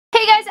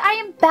I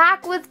am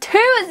back with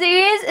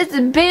Twozies. It's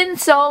been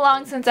so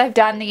long since I've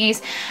done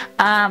these.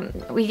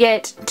 We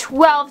get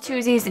 12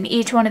 Twozies in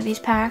each one of these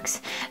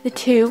packs. The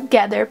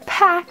together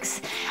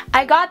packs.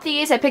 I got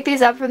these, I picked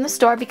these up from the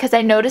store because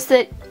I noticed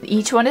that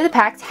each one of the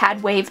packs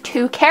had wave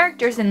 2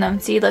 characters in them.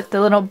 See, look,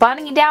 the little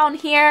bunny down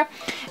here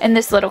and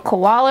this little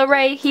koala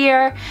right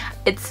here.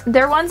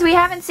 They're ones we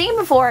haven't seen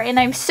before, and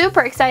I'm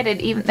super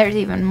excited. There's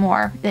even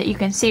more that you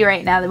can see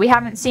right now that we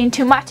haven't seen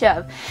too much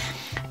of.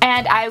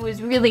 And I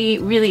was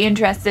really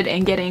interested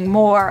in getting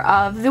more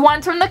of the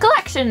ones from the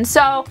collection.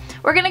 So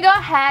we're gonna go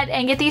ahead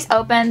and get these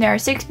open. There are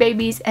 6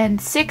 babies and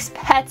 6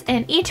 pets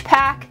in each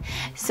pack.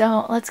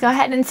 So let's go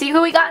ahead and see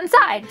who we got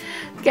inside.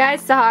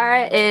 Guys,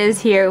 Sahara is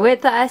here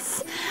with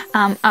us.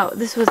 Oh,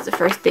 this was the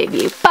first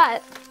baby,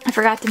 but I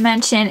forgot to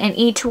mention, in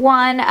each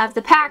one of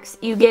the packs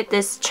you get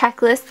this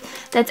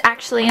checklist that's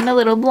actually in a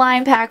little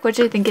blind pack, which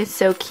I think is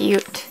so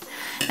cute.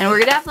 And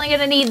we're definitely going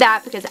to need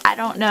that because I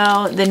don't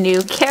know the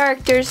new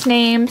characters'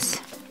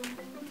 names.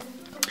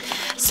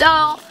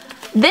 So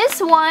this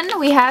one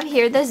we have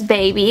here, this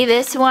baby.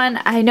 This one,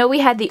 I know we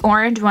had the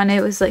orange one. It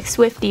was like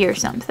Swifty or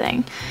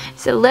something.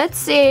 So let's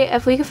see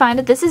if we can find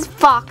it. This is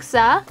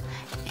Foxa.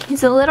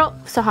 He's a little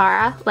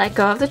Sahara. Let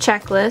go of the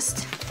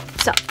checklist.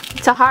 So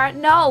Sahara,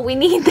 no, we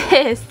need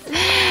this.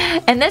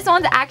 And this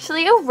one's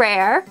actually a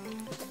rare.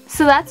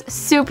 So that's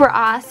super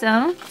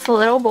awesome. It's a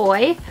little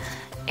boy.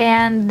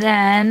 And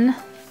then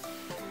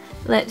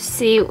let's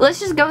see, let's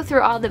just go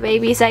through all the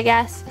babies, I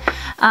guess.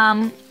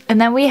 And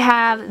then we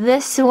have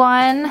this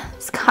one.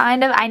 It's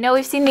kind of, I know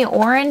we've seen the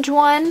orange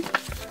one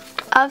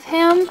of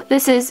him.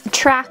 This is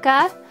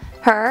Traka,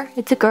 her,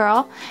 it's a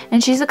girl,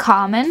 and she's a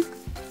common.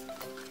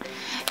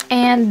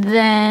 And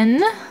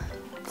then,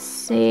 let's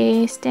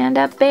see, stand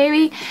up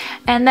baby.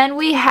 And then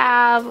we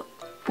have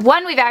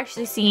one we've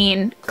actually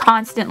seen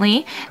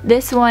constantly.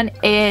 This one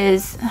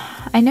is,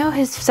 I know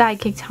his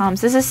sidekick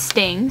Tom's. This is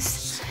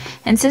Stings.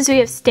 And since we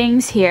have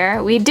Stings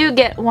here, we do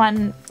get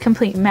one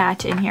complete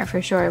match in here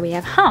for sure. We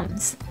have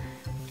Hums.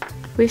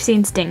 We've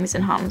seen Stings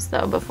and Hums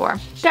though before.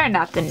 They're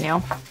nothing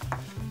new.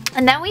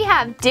 And then we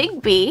have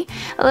Digby,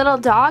 a little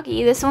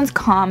doggy. This one's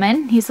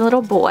common. He's a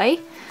little boy.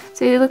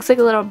 So he looks like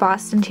a little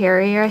Boston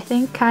Terrier, I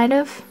think, kind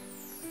of.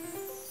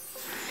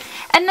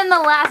 And then the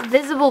last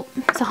visible,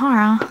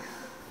 Sahara.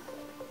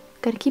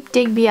 Gotta keep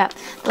Digby up.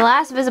 The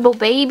last visible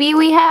baby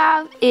we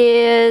have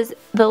is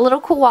the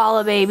little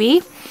koala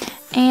baby.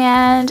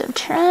 And I'm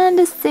trying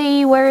to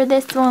see where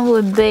this one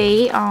would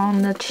be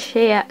on the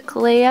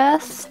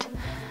checklist.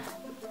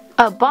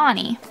 Oh,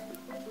 Bonnie.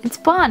 It's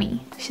Bonnie.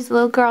 She's a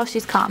little girl.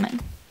 She's common.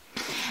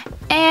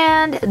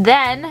 And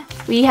then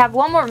we have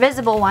one more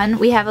visible one.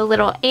 We have a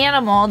little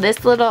animal.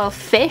 This little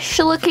fish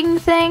looking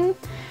thing.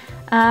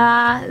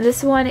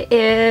 This one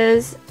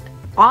is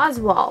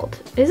Oswald.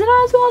 Is it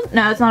Oswald?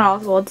 No, it's not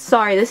Oswald.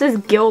 Sorry, this is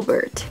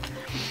Gilbert.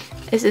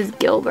 This is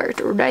Gilbert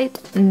right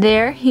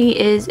there. He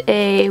is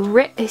a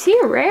is he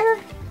a rare?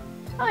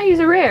 Oh, he's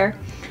a rare.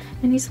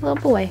 And he's a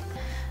little boy.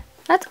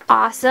 That's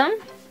awesome.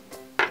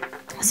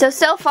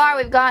 So far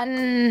we've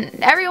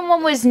gotten,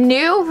 everyone was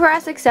new for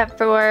us except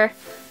for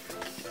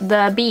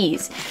the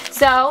bees.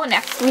 So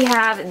next we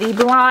have the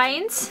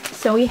blinds.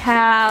 So we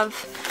have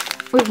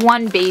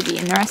one baby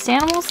and the rest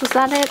animals. Was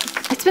that it?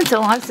 It's been so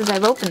long since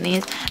I've opened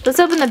these. Let's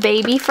open the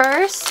baby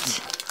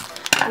first.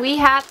 We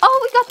have, oh,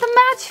 we got the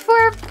match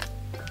for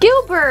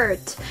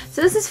Gilbert.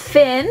 So this is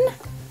Finn.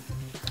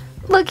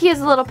 Look, he has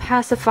a little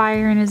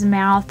pacifier in his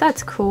mouth.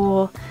 That's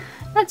cool.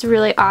 That's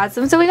really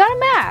awesome. So we got a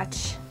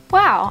match.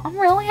 Wow, I'm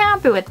really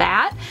happy with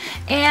that.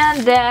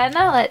 And then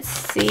let's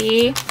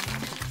see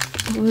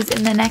who's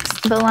in the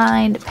next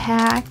blind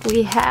pack.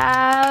 We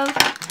have,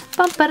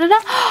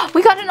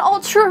 we got an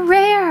ultra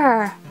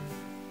rare.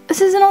 This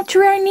is an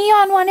ultra rare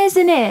neon one,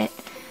 isn't it?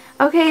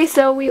 Okay,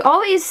 so we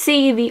always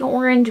see the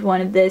orange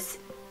one of this,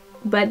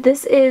 but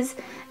this is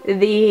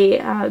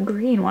the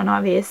green one,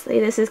 obviously.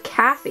 This is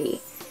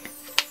Kathy.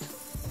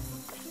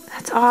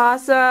 That's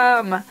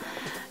awesome.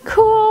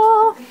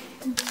 Cool.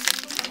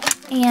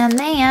 And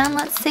then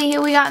let's see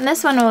who we got in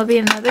this one. Will it be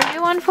another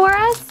new one for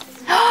us?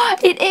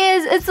 It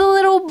is. It's a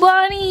little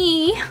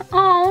bunny.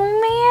 Oh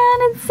man,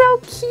 it's so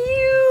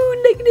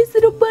cute. Look at his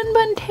little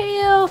bun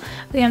tail.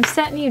 Okay, I'm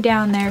setting you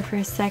down there for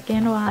a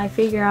second while I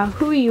figure out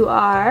who you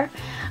are.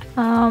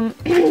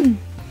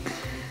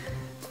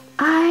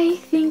 I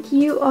think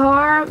you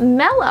are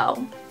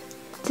Mellow.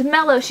 To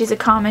Mellow, she's a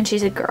common,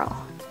 she's a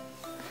girl.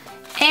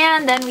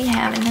 And then we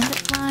have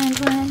another blind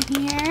one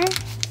here.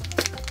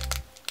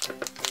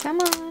 Come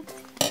on.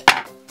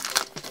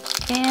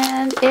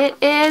 And it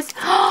is,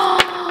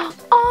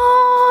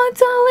 oh,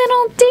 it's a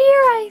little deer,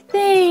 I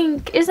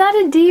think. Is that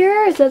a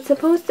deer? Is that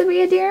supposed to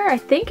be a deer? I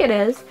think it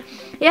is.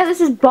 Yeah, this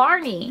is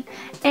Barney.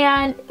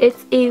 And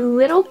it's a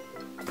little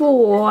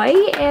boy,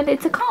 and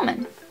it's a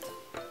common.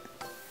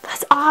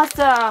 That's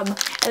awesome.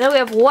 And then we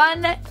have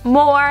one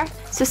more.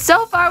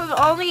 So far we've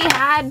only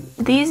had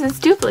these as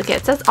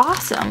duplicates. That's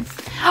awesome.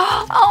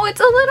 Oh, it's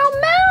a little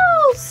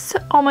mouse.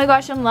 Oh my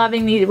gosh, I'm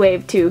loving these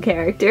Wave 2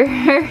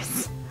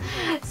 characters.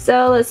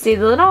 So let's see,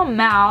 the little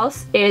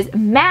mouse is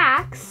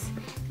Max.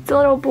 It's a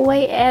little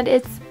boy and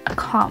it's a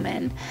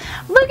common.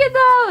 Look at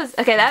those!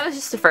 Okay, that was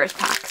just the first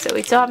pack, so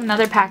we still have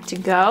another pack to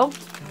go.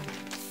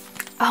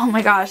 Oh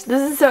my gosh,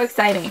 this is so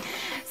exciting.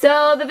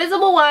 So the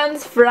visible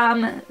ones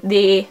from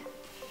the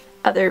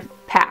other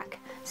pack.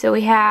 So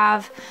we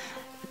have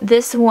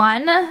this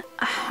one.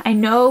 I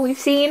know we've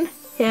seen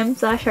him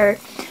slash her.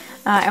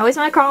 I always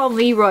want to call him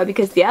Leroy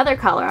because the other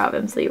color of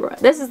him is Leroy.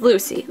 This is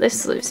Lucy. This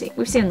is Lucy.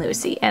 We've seen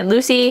Lucy. And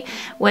Lucy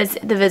was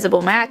the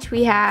visible match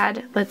we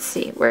had. Let's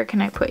see. Where can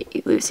I put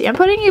you, Lucy? I'm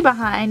putting you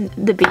behind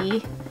the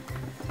bee.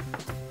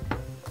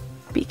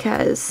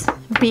 Because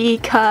I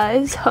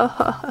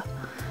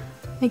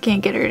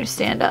can't get her to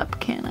stand up,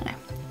 can I?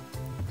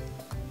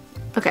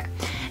 Okay.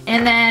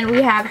 And then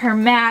we have her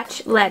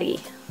match,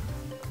 Letty.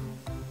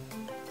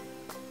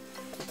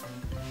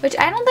 Which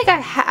I don't think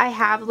I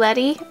have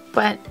Letty,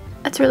 but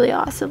that's really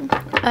awesome.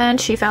 And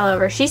she fell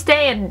over. She's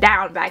staying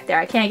down back there.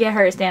 I can't get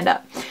her to stand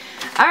up.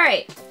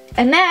 Alright.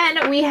 And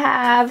then we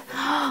got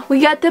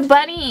the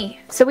bunny.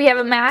 So we have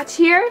a match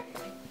here.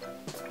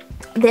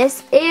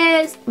 This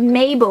is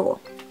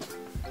Mabel.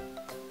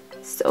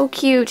 So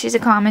cute. She's a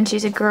common.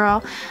 She's a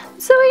girl.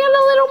 So we got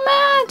a little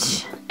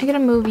match. I'm going to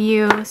move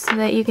you so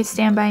that you can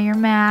stand by your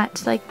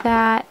mat like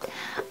that.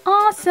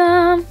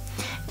 Awesome.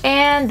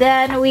 And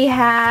then we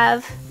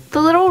have the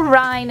little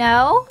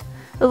rhino.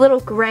 A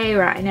little gray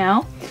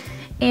rhino.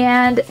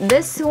 And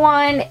this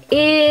one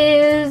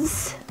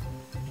is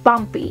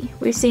Bumpy.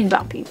 We've seen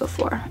Bumpy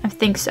before. I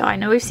think so. I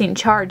know we've seen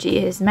Chargy,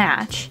 his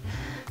match.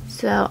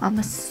 So I'm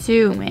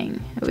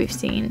assuming we've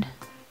seen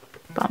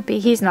Bumpy.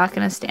 He's not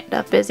going to stand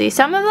up, is he?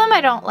 Some of them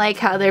I don't like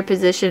how they're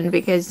positioned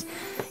because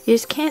you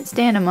just can't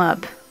stand them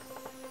up.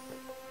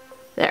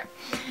 There.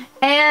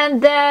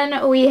 And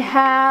then we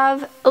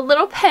have a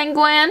little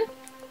penguin.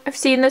 I've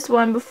seen this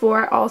one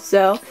before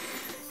also.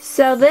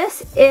 So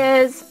this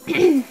is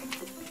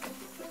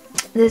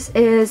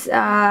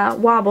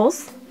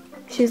Wobbles.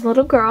 She's a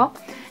little girl.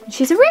 And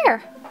she's a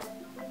rare.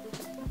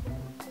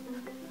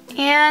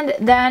 And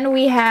then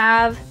we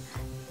have,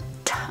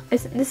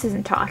 this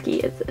isn't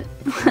Talkie, is it?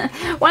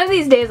 One of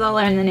these days I'll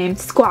learn the name.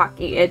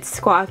 Squawky. It's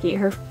Squawky.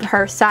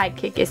 Her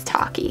sidekick is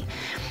Talkie.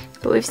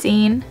 But we've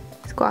seen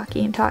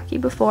Squawky and Talkie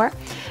before.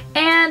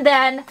 And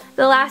then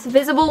the last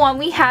visible one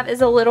we have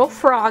is a little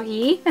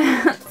froggy.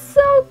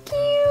 So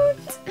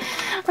cute.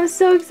 I'm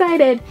so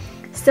excited.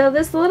 So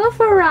this little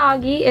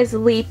froggy is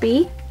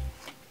Leapy.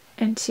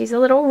 And she's a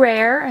little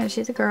rare and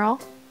she's a girl.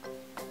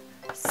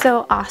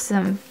 So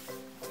awesome.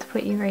 Let's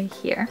put you right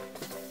here.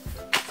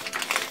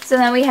 So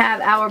then we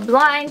have our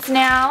blinds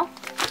now.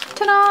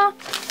 Ta-da!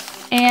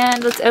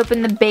 And let's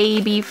open the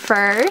baby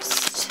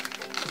first.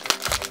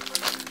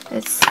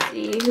 Let's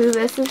see who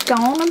this is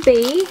gonna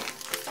be.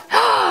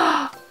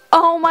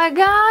 Oh my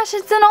gosh,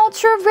 it's an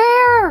ultra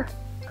rare!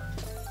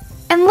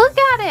 And look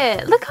at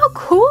it! Look how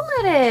cool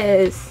it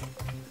is!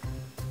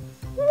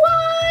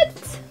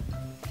 What?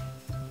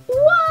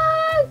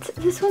 What?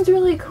 This one's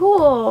really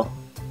cool.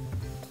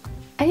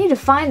 I need to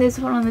find this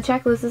one on the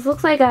checklist. This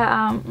looks like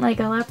a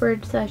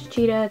leopard slash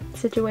cheetah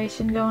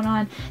situation going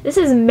on. This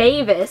is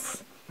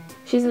Mavis.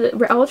 She's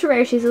ultra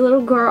rare. She's a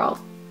little girl.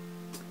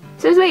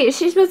 So wait, is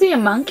she supposed to be a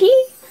monkey?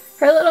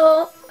 Her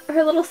little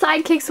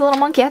sidekick's a little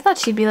monkey. I thought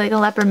she'd be like a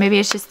leopard. Maybe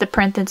it's just the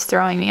print that's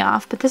throwing me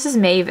off. But this is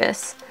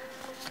Mavis.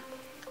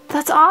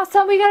 That's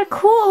awesome. We got a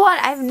cool one.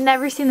 I've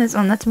never seen this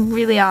one. That's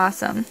really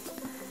awesome.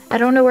 I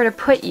don't know where to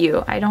put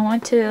you. I don't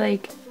want to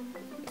like...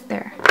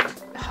 There.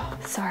 Oh,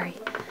 sorry.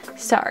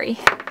 Sorry.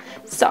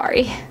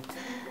 Sorry.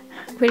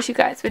 Wish you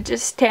guys would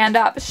just stand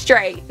up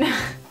straight.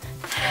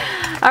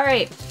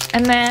 Alright.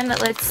 And then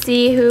let's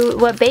see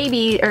what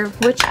baby or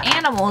which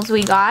animals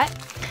we got.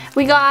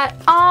 We got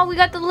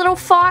the little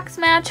fox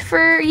match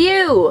for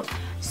you.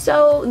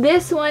 So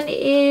this one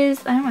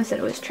is, I almost said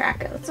it was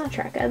Traca. It's not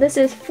Traca. This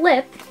is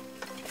Flip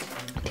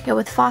to go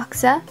with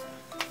Foxa.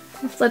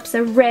 Flip's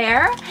a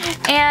rare.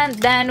 And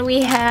then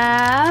we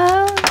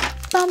have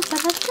the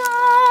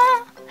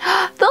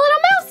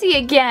little mousey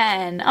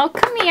again. Oh,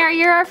 come here.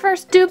 You're our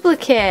first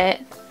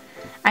duplicate.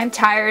 I'm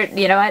tired.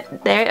 You know what?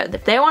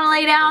 If they want to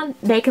lay down,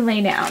 they can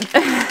lay down.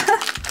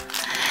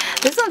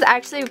 This one's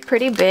actually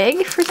pretty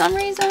big for some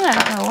reason. I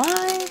don't know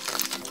why.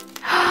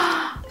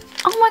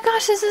 Oh my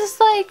gosh, is this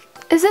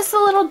the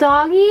little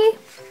doggy?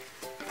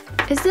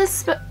 Is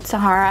this,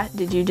 Sahara,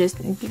 you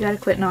gotta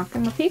quit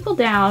knocking the people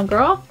down,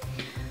 girl.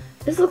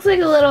 This looks like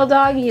a little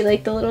doggy,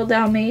 like the little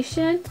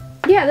Dalmatian.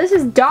 Yeah, this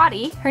is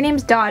Dottie. Her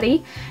name's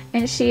Dottie,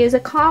 and she is a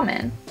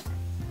common.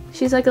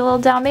 She's like a little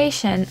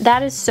Dalmatian.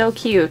 That is so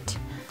cute.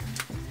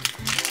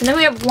 And then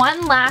we have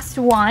one last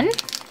one.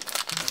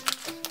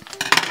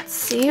 Let's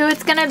see who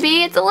it's gonna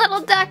be. It's a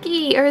little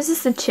ducky, or is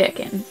this a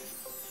chicken?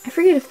 I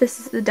forget if this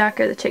is the duck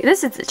or the chicken.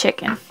 This is the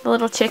chicken, the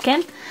little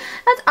chicken.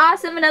 That's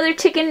awesome, another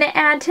chicken to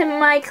add to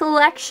my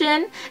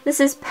collection. This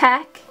is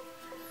Peck.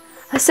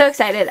 I'm so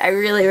excited. I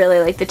really, really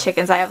like the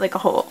chickens. I have like a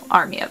whole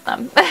army of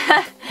them.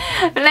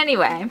 But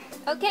anyway.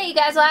 Okay, you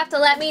guys will have to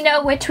let me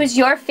know which was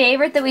your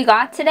favorite that we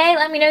got today.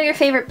 Let me know your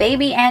favorite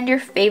baby and your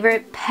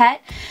favorite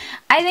pet.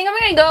 I think I'm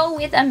going to go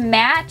with a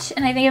match,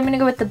 and I think I'm going to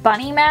go with the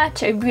bunny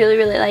match. I really,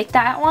 really like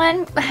that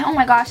one. Oh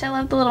my gosh, I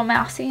love the little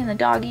mousey and the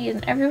doggy,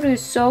 and everybody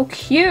is so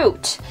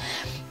cute.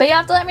 But you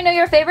have to let me know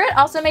your favorite.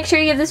 Also, make sure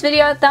you give this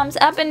video a thumbs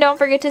up, and don't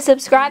forget to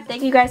subscribe.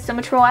 Thank you guys so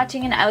much for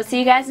watching, and I will see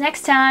you guys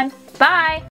next time. Bye!